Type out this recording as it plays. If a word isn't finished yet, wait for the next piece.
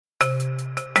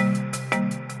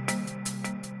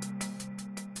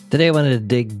Today I wanted to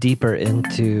dig deeper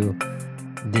into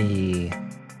the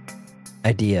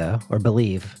idea or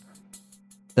belief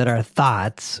that our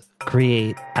thoughts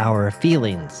create our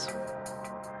feelings.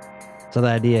 So the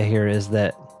idea here is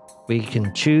that we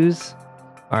can choose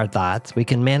our thoughts, we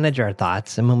can manage our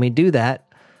thoughts, and when we do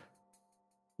that,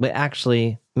 we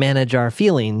actually manage our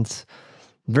feelings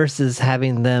versus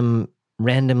having them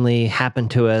randomly happen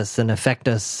to us and affect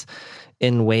us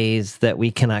in ways that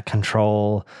we cannot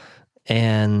control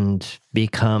and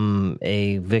become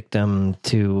a victim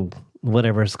to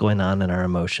whatever's going on in our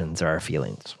emotions or our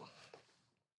feelings.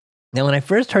 Now, when I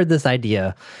first heard this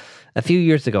idea a few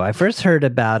years ago, I first heard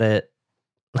about it,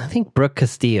 I think Brooke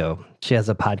Castillo. She has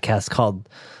a podcast called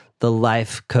The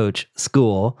Life Coach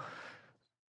School.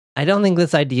 I don't think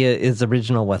this idea is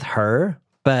original with her,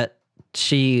 but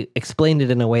she explained it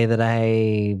in a way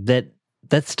that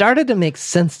started to make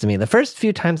sense to me. The first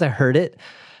few times I heard it,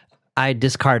 I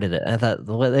discarded it. I thought,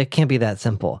 well, it can't be that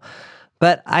simple.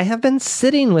 But I have been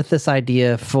sitting with this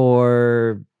idea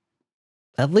for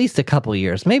at least a couple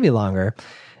years, maybe longer.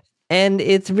 And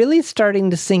it's really starting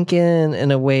to sink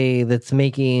in a way that's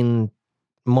making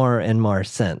more and more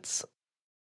sense.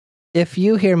 If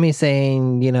you hear me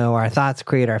saying, our thoughts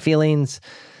create our feelings,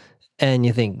 and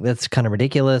you think that's kind of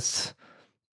ridiculous,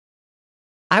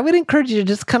 I would encourage you to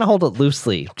just kind of hold it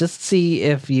loosely. Just see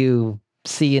if you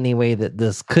see any way that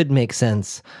this could make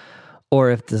sense,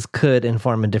 or if this could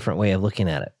inform a different way of looking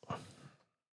at it.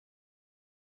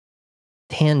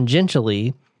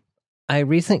 Tangentially, I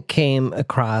recently came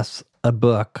across a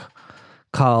book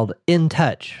called In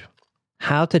Touch: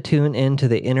 How to Tune into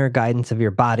the Inner Guidance of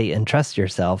Your Body and Trust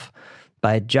Yourself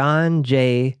by John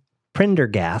J.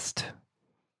 Prendergast.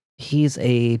 He's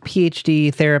a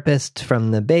PhD therapist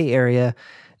from the Bay Area,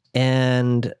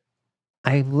 and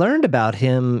I learned about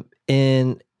him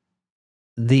in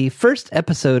the first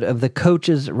episode of the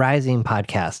Coaches Rising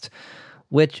podcast,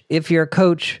 which, if you're a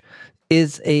coach,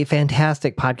 is a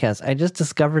fantastic podcast. I just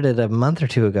discovered it a month or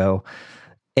two ago,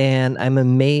 and I'm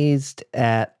amazed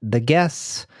at the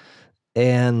guests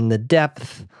and the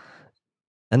depth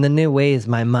and the new ways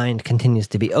my mind continues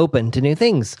to be open to new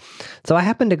things. So I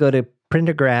happened to go to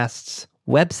Prendergast's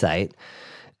website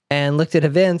and looked at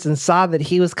events and saw that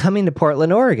he was coming to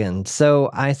Portland, Oregon. So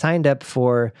I signed up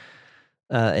for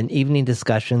an evening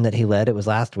discussion that he led. It was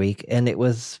last week, and it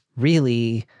was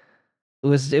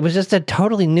just a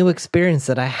totally new experience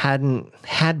that I hadn't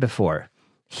had before.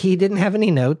 He didn't have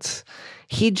any notes.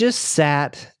 He just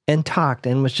sat and talked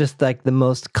and was just like the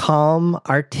most calm,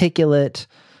 articulate,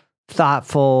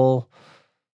 thoughtful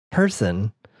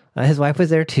person. His wife was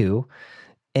there too,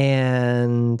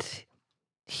 and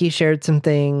he shared some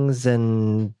things.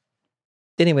 And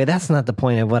anyway, that's not the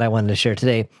point of what I wanted to share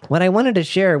today. What I wanted to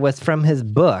share was from his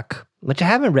book, which I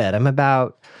haven't read. I'm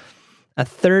about a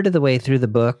third of the way through the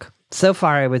book. So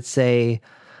far, I would say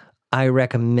I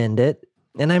recommend it.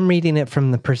 And I'm reading it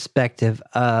from the perspective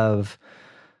of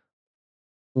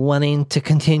wanting to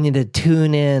continue to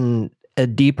tune in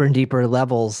at deeper and deeper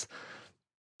levels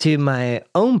to my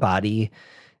own body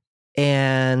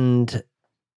and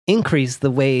increase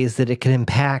the ways that it can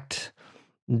impact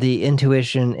the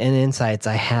intuition and insights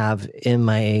I have in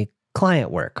my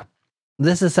client work.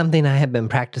 This is something I have been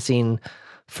practicing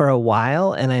for a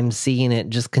while, and I'm seeing it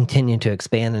just continue to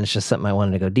expand, and it's just something I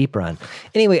wanted to go deeper on.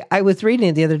 Anyway, I was reading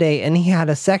it the other day, and he had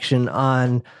a section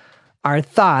on our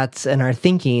thoughts and our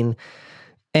thinking,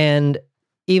 and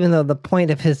even though the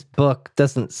point of his book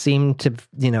doesn't seem to,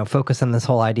 focus on this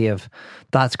whole idea of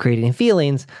thoughts creating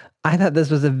feelings, I thought this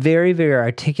was a very, very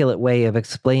articulate way of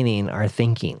explaining our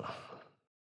thinking.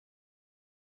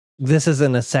 This is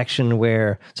in a section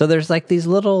where, so there's like these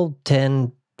little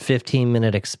 10,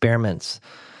 15-minute experiments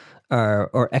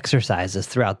or exercises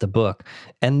throughout the book.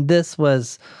 And this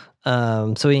was,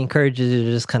 so he encourages you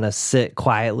to just kind of sit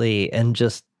quietly and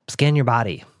just scan your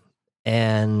body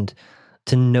and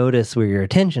to notice where your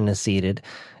attention is seated.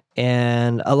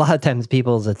 And a lot of times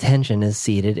people's attention is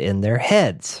seated in their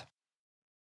heads.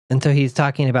 And so he's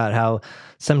talking about how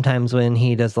sometimes when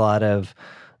he does a lot of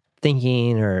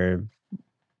thinking or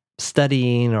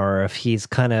studying, or if he's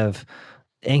kind of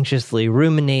anxiously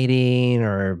ruminating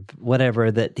or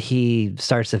whatever, that he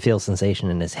starts to feel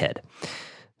sensation in his head.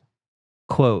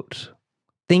 Quote,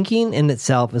 "Thinking in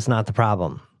itself is not the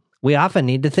problem. We often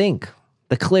need to think.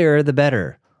 The clearer, the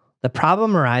better. The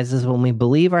problem arises when we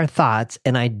believe our thoughts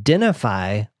and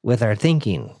identify with our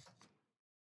thinking.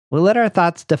 We let our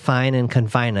thoughts define and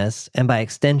confine us, and by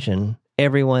extension,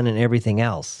 everyone and everything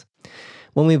else.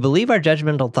 When we believe our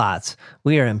judgmental thoughts,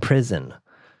 we are in prison.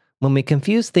 When we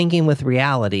confuse thinking with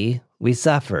reality, we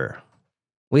suffer.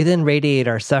 We then radiate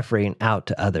our suffering out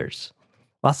to others.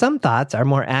 While some thoughts are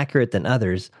more accurate than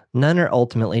others, none are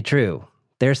ultimately true.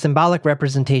 They're symbolic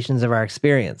representations of our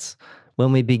experience.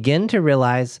 When we begin to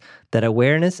realize that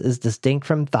awareness is distinct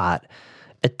from thought,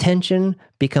 attention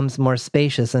becomes more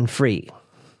spacious and free.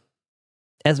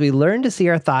 As we learn to see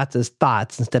our thoughts as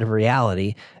thoughts instead of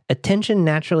reality, attention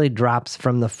naturally drops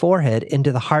from the forehead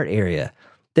into the heart area.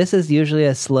 This is usually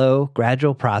a slow,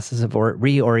 gradual process of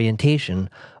reorientation,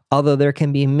 although there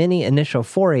can be many initial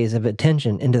forays of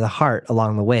attention into the heart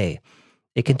along the way.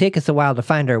 It can take us a while to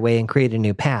find our way and create a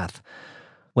new path.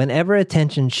 Whenever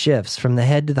attention shifts from the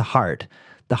head to the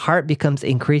heart becomes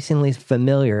increasingly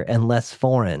familiar and less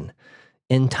foreign.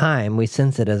 In time, we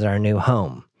sense it as our new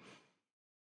home.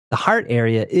 The heart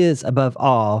area is, above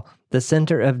all, the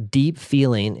center of deep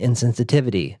feeling and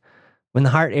sensitivity. When the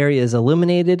heart area is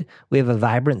illuminated, we have a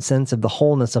vibrant sense of the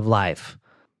wholeness of life.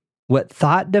 What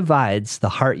thought divides, the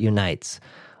heart unites.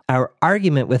 Our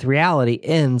argument with reality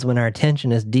ends when our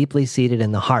attention is deeply seated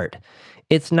in the heart.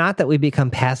 It's not that we become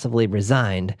passively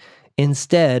resigned.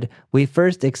 Instead, we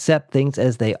first accept things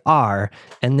as they are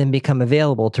and then become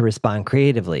available to respond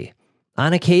creatively.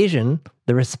 On occasion,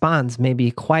 the response may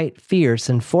be quite fierce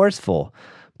and forceful,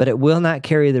 but it will not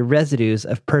carry the residues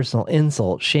of personal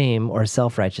insult, shame, or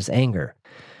self-righteous anger.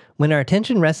 When our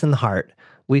attention rests in the heart,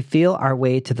 we feel our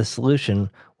way to the solution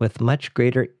with much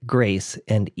greater grace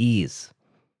and ease.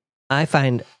 I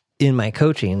find in my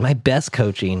coaching, my best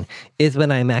coaching is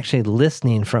when I'm actually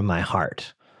listening from my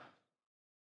heart.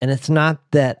 And it's not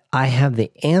that I have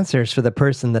the answers for the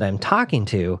person that I'm talking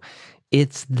to,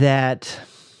 it's that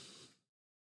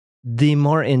the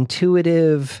more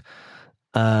intuitive,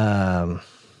 almost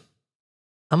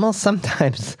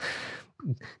sometimes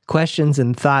questions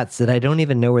and thoughts that I don't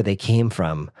even know where they came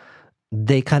from,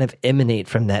 they kind of emanate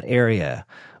from that area.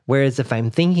 Whereas if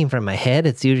I'm thinking from my head,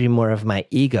 it's usually more of my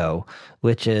ego,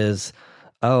 which is,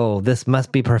 oh, this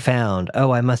must be profound.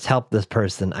 Oh, I must help this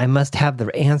person. I must have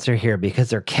the answer here because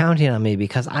they're counting on me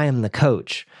because I am the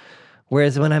coach.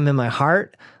 Whereas when I'm in my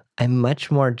heart, I'm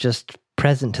much more just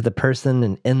present to the person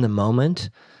and in the moment.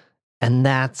 And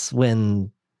that's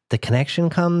when the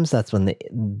connection comes. That's when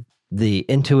the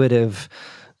intuitive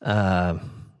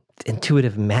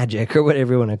magic or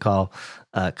whatever you want to call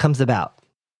comes about.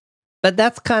 But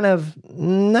that's kind of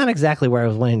not exactly where I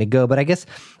was wanting to go. But I guess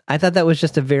I thought that was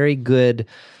just a very good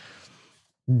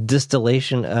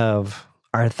distillation of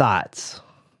our thoughts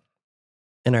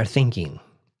and our thinking.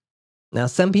 Now,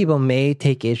 some people may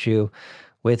take issue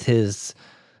with his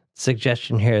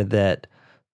suggestion here that,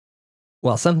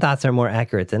 while some thoughts are more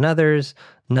accurate than others,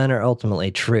 none are ultimately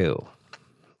true.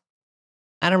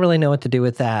 I don't really know what to do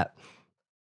with that.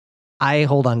 I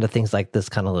hold on to things like this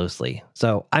kind of loosely.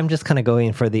 So I'm just kind of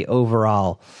going for the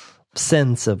overall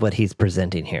sense of what he's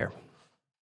presenting here.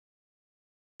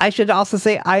 I should also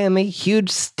say I am a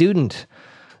huge student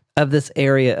of this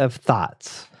area of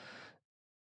thoughts.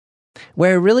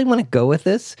 Where I really want to go with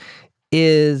this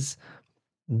is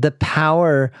the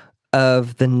power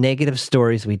of the negative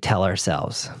stories we tell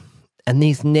ourselves. And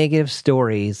these negative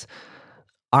stories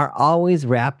are always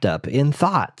wrapped up in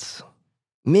thoughts,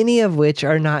 many of which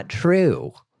are not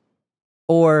true,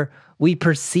 or we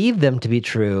perceive them to be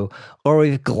true, or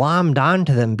we've glommed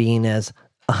onto them being as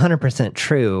 100%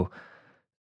 true.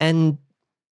 And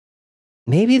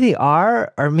maybe they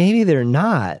are, or maybe they're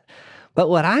not. But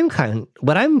what I'm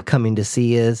coming to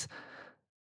see is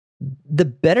the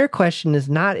better question is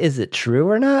not, is it true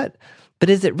or not?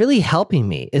 But is it really helping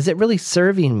me? Is it really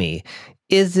serving me?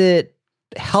 Is it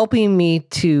helping me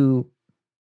to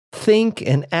think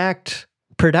and act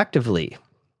productively?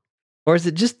 Or is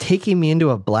it just taking me into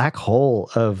a black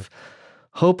hole of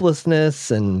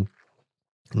hopelessness and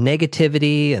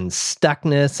negativity and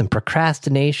stuckness and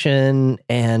procrastination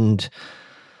and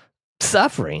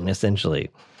suffering,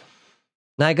 essentially?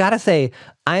 Now, I gotta say,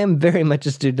 I am very much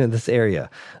a student of this area.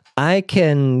 I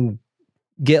can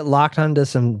get locked onto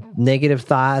some negative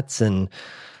thoughts and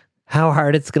how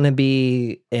hard it's going to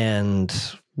be and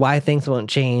why things won't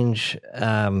change,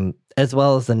 as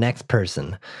well as the next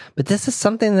person. But this is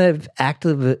something that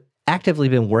I've actively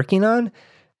been working on,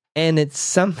 and it's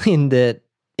something that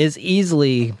is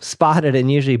easily spotted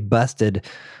and usually busted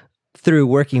through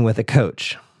working with a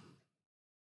coach.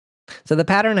 So the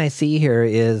pattern I see here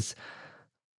is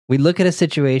we look at a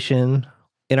situation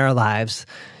in our lives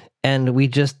and we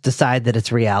just decide that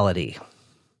it's reality.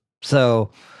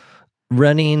 So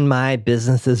running my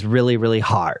business is really, really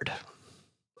hard.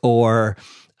 Or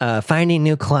finding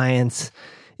new clients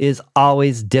is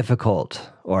always difficult.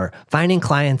 Or finding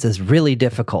clients is really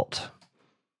difficult.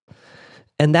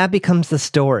 And that becomes the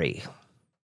story.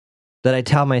 that I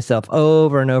tell myself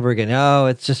over and over again. Oh,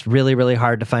 it's just really, really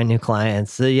hard to find new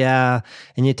clients. So, yeah.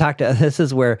 And this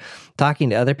is where talking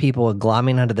to other people and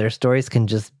glomming onto their stories can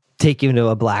just take you into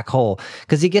a black hole,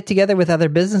 because you get together with other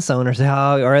business owners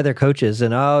or other coaches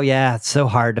and, oh yeah, it's so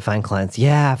hard to find clients.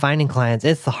 Yeah, finding clients,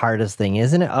 it's the hardest thing,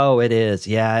 isn't it? Oh, it is.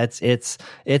 Yeah, it's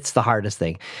the hardest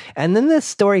thing. And then this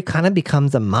story kind of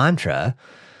becomes a mantra.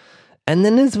 And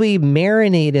then as we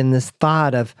marinate in this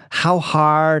thought of how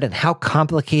hard and how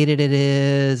complicated it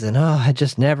is, and oh, it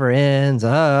just never ends,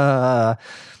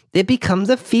 it becomes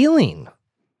a feeling.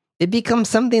 It becomes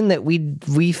something that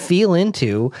we feel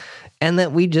into and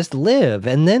that we just live.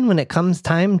 And then when it comes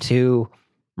time to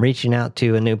reaching out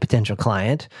to a new potential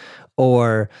client,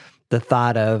 or the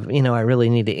thought of, I really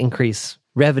need to increase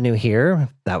revenue here,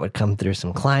 that would come through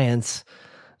some clients,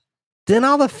 then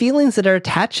all the feelings that are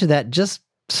attached to that just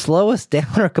slow us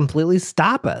down or completely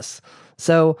stop us.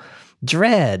 So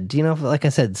dread, like I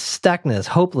said, stuckness,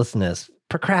 hopelessness,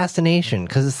 procrastination,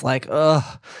 because it's like,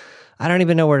 I don't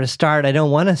even know where to start. I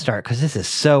don't want to start because this is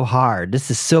so hard.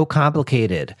 This is so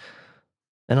complicated.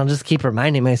 And I'll just keep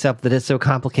reminding myself that it's so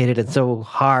complicated and so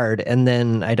hard, and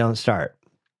then I don't start.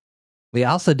 We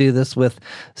also do this with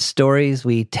stories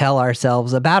we tell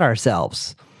ourselves about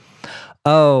ourselves.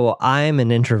 Oh, I'm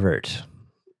an introvert.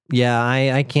 Yeah,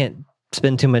 I can't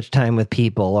spend too much time with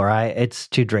people, or it's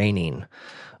too draining.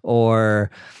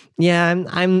 Or, yeah,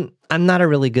 I'm not a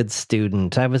really good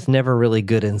student. I was never really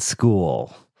good in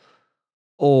school.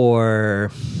 Or,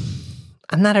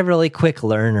 I'm not a really quick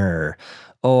learner.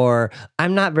 Or,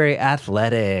 I'm not very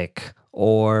athletic.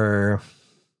 Or,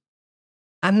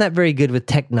 I'm not very good with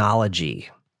technology.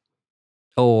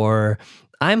 Or,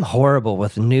 I'm horrible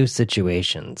with new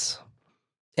situations.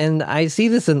 And I see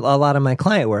this in a lot of my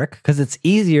client work because it's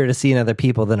easier to see in other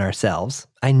people than ourselves.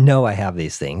 I know I have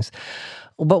these things.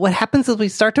 But what happens is we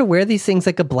start to wear these things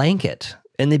like a blanket,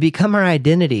 and they become our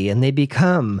identity, and they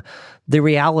become the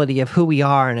reality of who we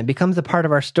are, and it becomes a part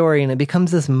of our story, and it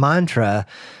becomes this mantra.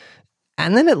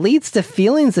 And then it leads to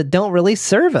feelings that don't really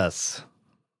serve us.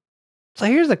 So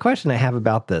here's a question I have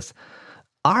about this.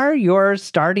 Are your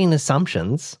starting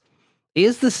assumptions,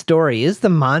 is the story, is the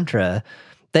mantra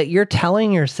that you're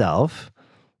telling yourself,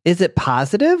 is it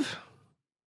positive?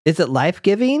 Is it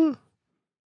life-giving?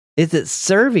 Is it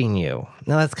serving you?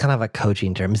 Now, that's kind of a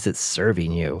coaching term. Is it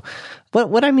serving you? But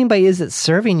what I mean by is it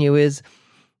serving you is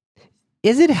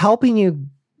it helping you?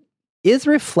 Is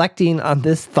reflecting on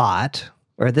this thought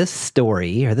or this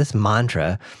story or this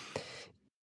mantra,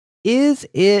 is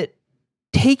it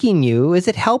taking you? Is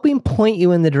it helping point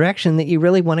you in the direction that you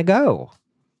really want to go?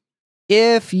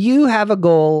 If you have a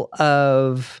goal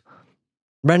of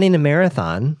running a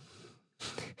marathon,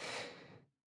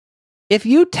 if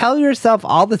you tell yourself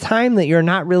all the time that you're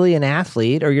not really an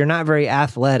athlete, or you're not very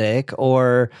athletic,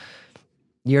 or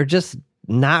you're just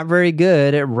not very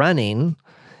good at running,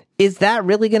 is that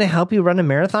really going to help you run a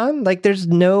marathon? Like, there's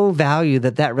no value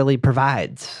that really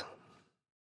provides.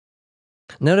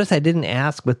 Notice I didn't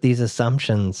ask with these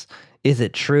assumptions, is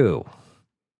it true?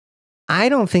 I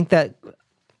don't think that...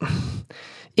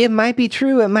 It might be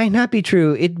true, it might not be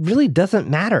true. It really doesn't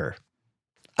matter.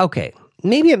 Okay,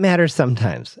 maybe it matters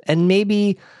sometimes, and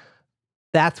maybe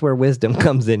that's where wisdom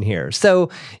comes in here. So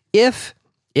if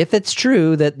it's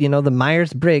true that, the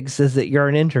Myers-Briggs says that you're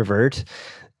an introvert,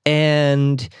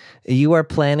 and you are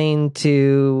planning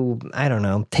to,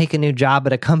 take a new job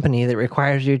at a company that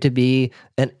requires you to be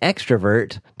an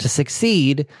extrovert to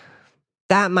succeed,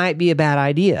 that might be a bad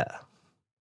idea.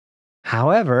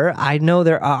 However, I know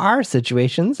there are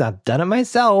situations, I've done it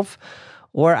myself,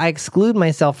 where I exclude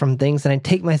myself from things and I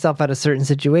take myself out of certain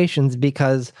situations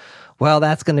because, well,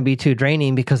 that's going to be too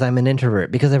draining because I'm an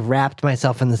introvert, because I've wrapped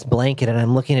myself in this blanket and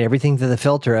I'm looking at everything through the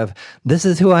filter of, this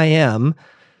is who I am,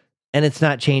 and it's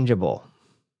not changeable.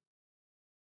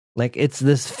 Like, it's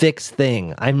this fixed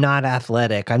thing. I'm not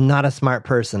athletic. I'm not a smart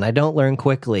person. I don't learn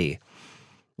quickly.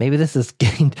 Maybe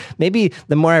maybe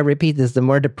the more I repeat this, the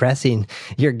more depressing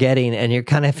you're getting, and you're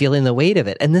kind of feeling the weight of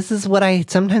it. And this is what I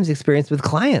sometimes experience with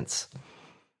clients.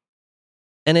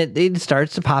 And it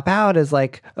starts to pop out as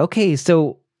like, okay,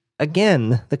 so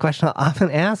again, the question I'll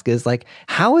often ask is like,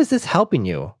 how is this helping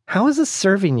you? How is this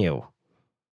serving you?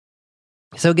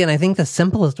 So again, I think the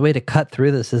simplest way to cut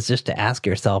through this is just to ask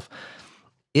yourself,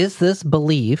 is this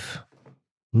belief,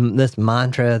 this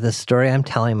mantra, this story I'm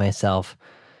telling myself,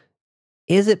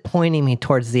 is it pointing me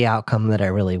towards the outcome that I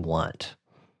really want?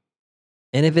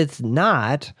 And if it's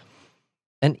not,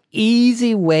 an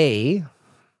easy way,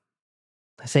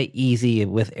 I say easy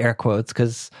with air quotes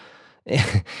because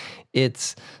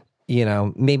it's,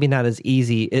 maybe not as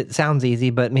easy. It sounds easy,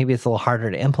 but maybe it's a little harder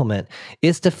to implement,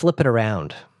 is to flip it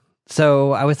around.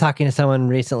 So I was talking to someone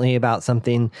recently about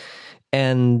something,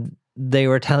 and they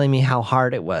were telling me how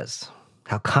hard it was,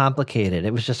 how complicated.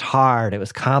 It was just hard. It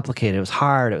was complicated. It was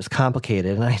hard. It was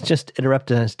complicated. And I just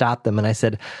interrupted and stopped them. And I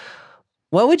said,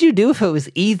 what would you do if it was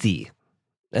easy?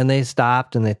 And they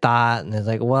stopped and they thought, and they're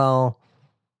like, well,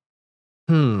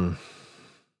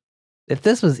 if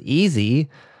this was easy,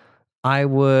 I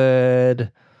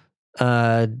would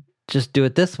just do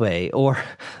it this way. Or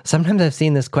sometimes I've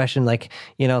seen this question like,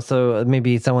 so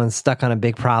maybe someone's stuck on a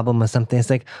big problem with something. It's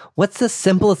like, what's the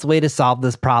simplest way to solve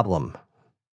this problem?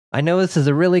 I know this is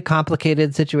a really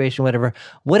complicated situation, whatever.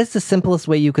 What is the simplest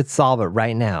way you could solve it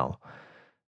right now?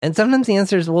 And sometimes the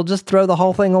answer is, we'll just throw the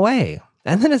whole thing away.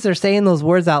 And then as they're saying those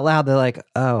words out loud, they're like,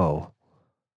 oh,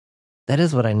 that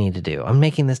is what I need to do. I'm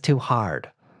making this too hard.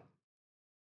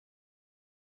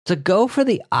 So go for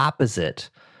the opposite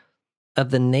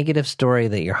of the negative story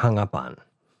that you're hung up on.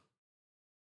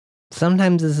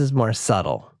 Sometimes this is more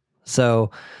subtle.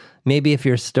 So maybe if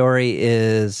your story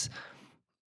is,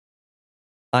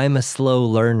 I'm a slow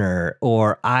learner,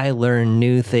 or I learn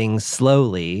new things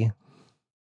slowly,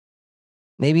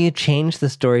 maybe you change the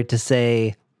story to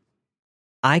say,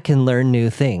 I can learn new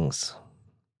things.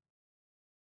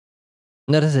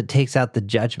 Notice it takes out the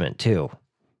judgment too.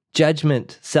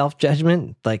 Judgment,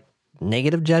 self-judgment, like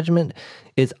negative judgment,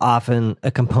 is often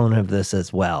a component of this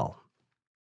as well.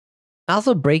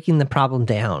 Also breaking the problem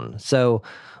down. So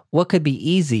what could be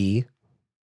easy?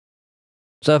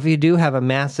 So if you do have a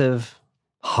massive,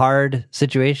 hard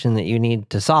situation that you need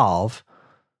to solve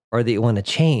or that you want to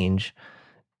change,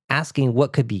 asking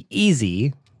what could be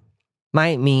easy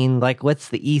might mean like, what's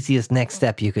the easiest next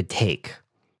step you could take?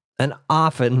 And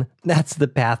often that's the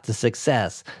path to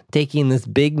success, taking this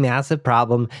big, massive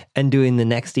problem and doing the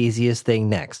next easiest thing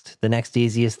next, the next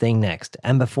easiest thing next.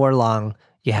 And before long,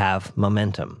 you have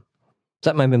momentum.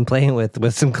 Something I've been playing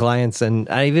with some clients, and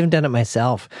I've even done it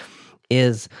myself,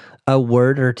 is a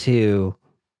word or two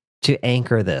to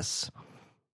anchor this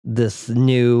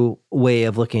new way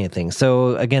of looking at things.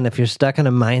 So again, if you're stuck in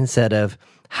a mindset of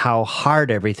how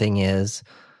hard everything is,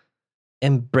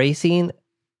 embracing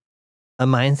a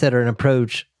mindset or an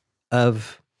approach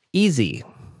of easy.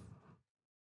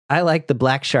 I like the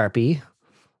black Sharpie,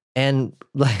 and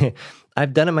like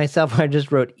I've done it myself where I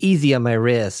just wrote easy on my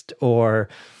wrist, or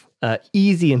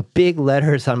easy in big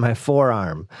letters on my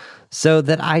forearm, so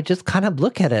that I just kind of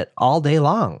look at it all day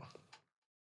long.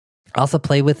 I also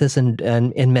play with this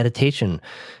in meditation,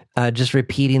 just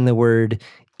repeating the word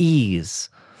ease.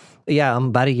 Yeah,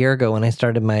 about a year ago when I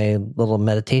started my little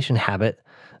meditation habit,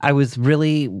 I was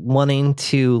really wanting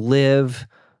to live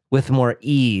with more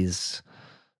ease.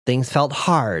 Things felt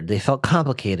hard. They felt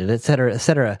complicated, et cetera, et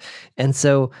cetera. And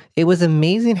so it was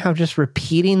amazing how just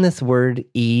repeating this word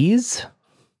ease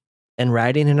and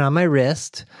writing it on my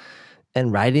wrist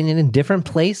and writing it in different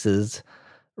places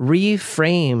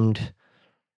reframed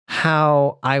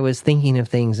how I was thinking of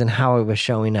things and how I was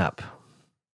showing up.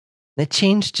 It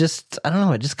changed it just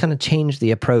kind of changed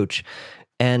the approach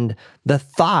and the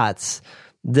thoughts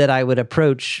that I would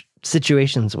approach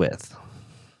situations with.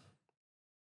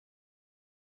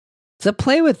 So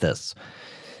play with this.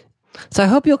 So I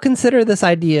hope you'll consider this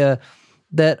idea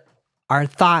that our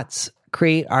thoughts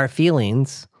create our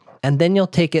feelings, and then you'll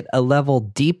take it a level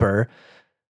deeper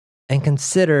and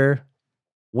consider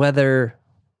whether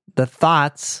the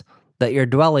thoughts that you're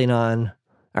dwelling on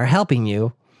are helping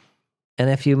you,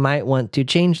 and if you might want to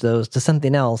change those to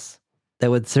something else that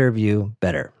would serve you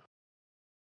better.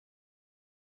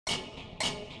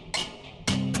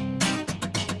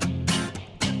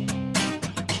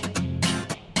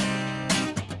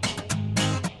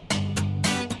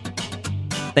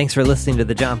 Thanks for listening to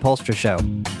The John Poelstra Show.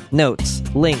 Notes,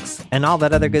 links, and all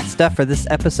that other good stuff for this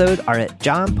episode are at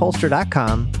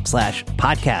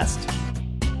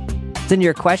johnpoelstra.com/podcast. Send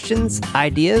your questions,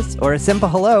 ideas, or a simple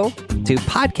hello to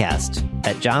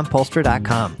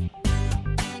podcast@johnpoelstra.com.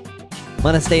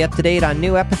 Want to stay up to date on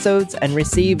new episodes and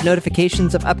receive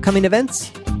notifications of upcoming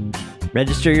events?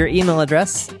 Register your email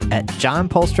address at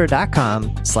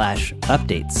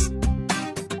johnpoelstra.com/updates.